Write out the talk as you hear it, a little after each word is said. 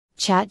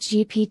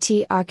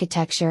ChatGPT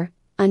architecture,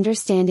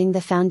 understanding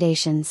the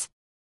foundations.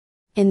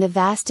 In the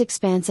vast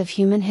expanse of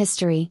human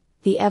history,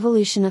 the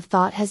evolution of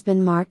thought has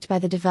been marked by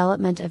the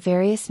development of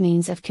various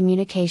means of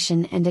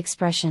communication and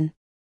expression.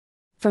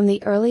 From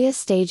the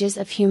earliest stages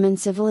of human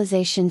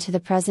civilization to the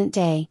present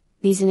day,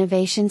 these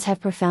innovations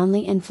have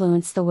profoundly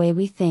influenced the way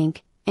we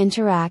think,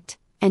 interact,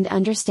 and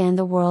understand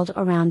the world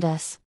around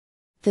us.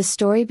 The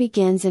story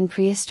begins in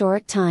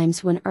prehistoric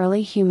times when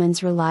early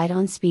humans relied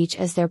on speech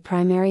as their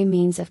primary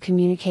means of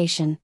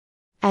communication.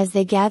 As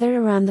they gathered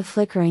around the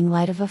flickering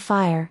light of a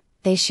fire,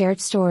 they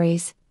shared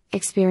stories,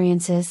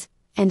 experiences,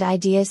 and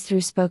ideas through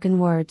spoken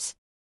words.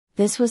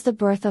 This was the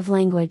birth of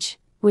language,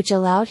 which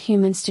allowed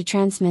humans to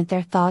transmit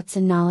their thoughts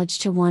and knowledge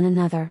to one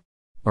another.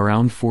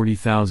 Around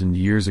 40,000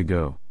 years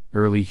ago,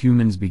 early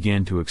humans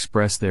began to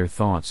express their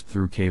thoughts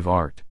through cave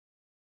art.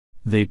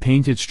 They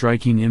painted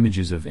striking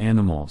images of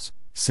animals,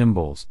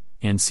 symbols,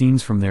 and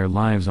scenes from their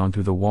lives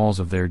onto the walls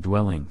of their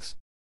dwellings.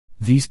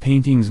 These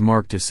paintings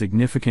marked a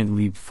significant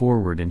leap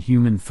forward in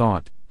human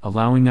thought,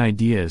 allowing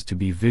ideas to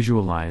be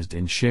visualized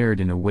and shared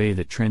in a way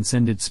that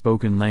transcended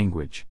spoken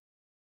language.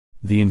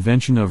 The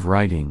invention of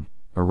writing,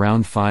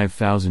 around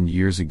 5,000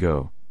 years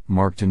ago,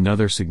 marked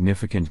another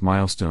significant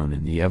milestone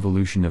in the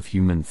evolution of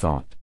human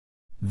thought.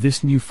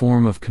 This new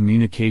form of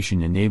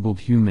communication enabled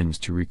humans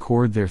to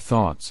record their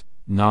thoughts,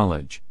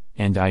 knowledge,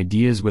 and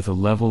ideas with a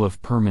level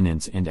of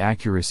permanence and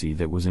accuracy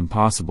that was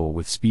impossible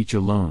with speech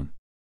alone.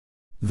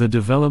 The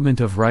development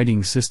of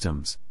writing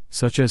systems,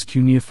 such as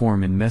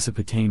cuneiform in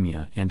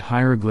Mesopotamia and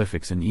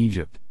hieroglyphics in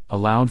Egypt,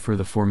 allowed for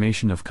the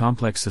formation of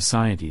complex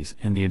societies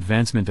and the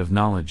advancement of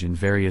knowledge in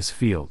various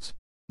fields.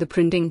 The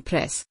printing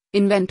press,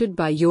 invented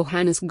by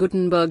Johannes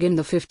Gutenberg in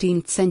the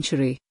 15th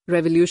century,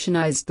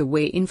 revolutionized the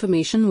way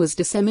information was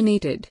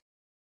disseminated.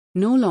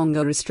 No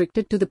longer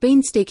restricted to the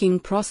painstaking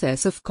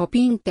process of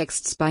copying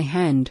texts by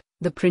hand,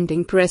 the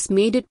printing press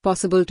made it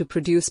possible to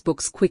produce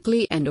books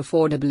quickly and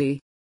affordably.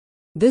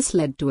 This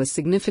led to a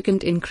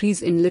significant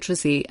increase in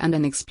literacy and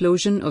an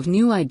explosion of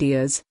new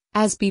ideas,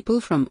 as people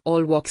from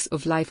all walks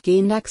of life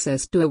gained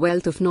access to a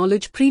wealth of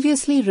knowledge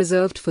previously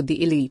reserved for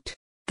the elite.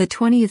 The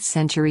 20th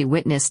century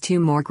witnessed two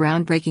more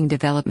groundbreaking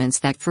developments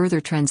that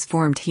further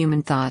transformed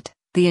human thought: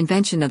 the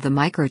invention of the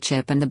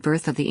microchip and the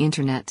birth of the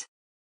Internet.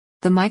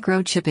 The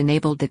microchip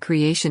enabled the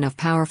creation of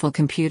powerful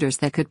computers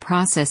that could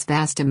process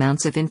vast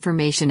amounts of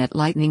information at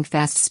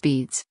lightning-fast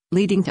speeds,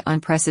 leading to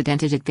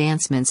unprecedented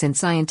advancements in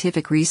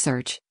scientific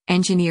research,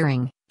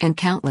 engineering, and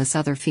countless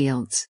other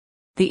fields.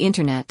 The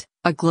Internet,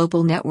 a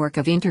global network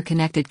of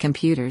interconnected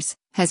computers,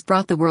 has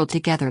brought the world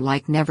together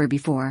like never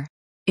before.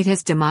 It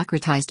has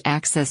democratized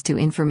access to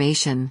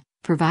information,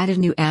 provided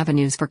new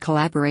avenues for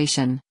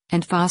collaboration,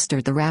 and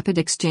fostered the rapid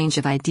exchange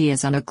of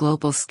ideas on a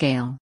global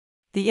scale.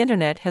 The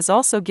Internet has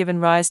also given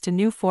rise to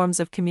new forms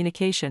of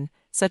communication,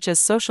 such as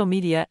social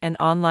media and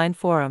online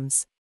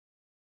forums,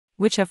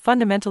 which have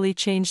fundamentally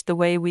changed the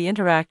way we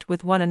interact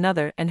with one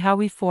another and how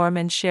we form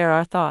and share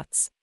our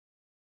thoughts.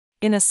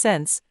 In a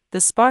sense,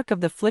 the spark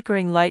of the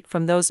flickering light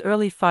from those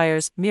early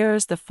fires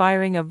mirrors the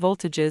firing of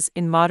voltages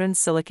in modern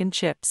silicon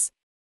chips.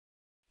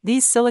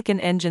 These silicon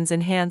engines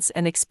enhance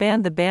and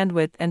expand the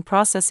bandwidth and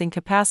processing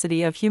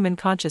capacity of human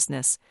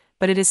consciousness,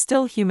 but it is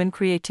still human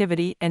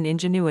creativity and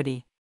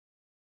ingenuity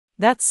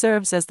that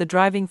serves as the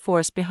driving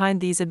force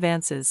behind these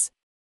advances.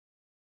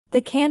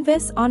 The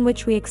canvas on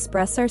which we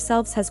express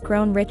ourselves has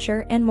grown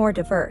richer and more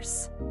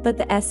diverse, but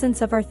the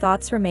essence of our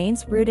thoughts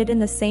remains rooted in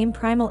the same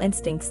primal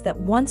instincts that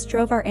once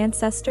drove our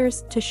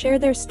ancestors to share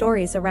their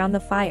stories around the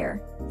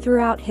fire.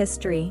 Throughout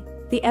history,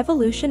 the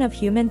evolution of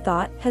human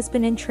thought has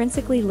been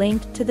intrinsically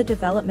linked to the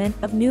development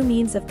of new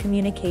means of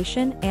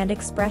communication and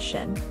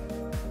expression.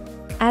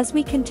 As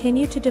we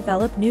continue to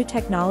develop new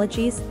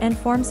technologies and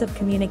forms of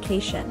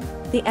communication,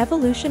 the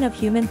evolution of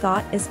human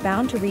thought is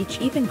bound to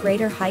reach even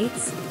greater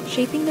heights,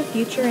 shaping the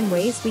future in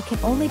ways we can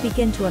only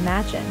begin to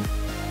imagine.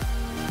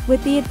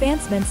 With the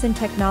advancements in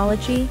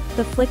technology,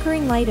 the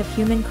flickering light of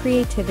human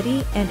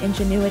creativity and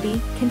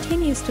ingenuity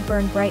continues to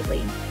burn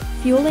brightly,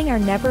 fueling our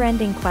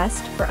never-ending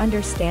quest for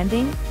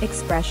understanding,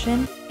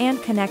 expression,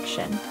 and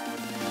connection.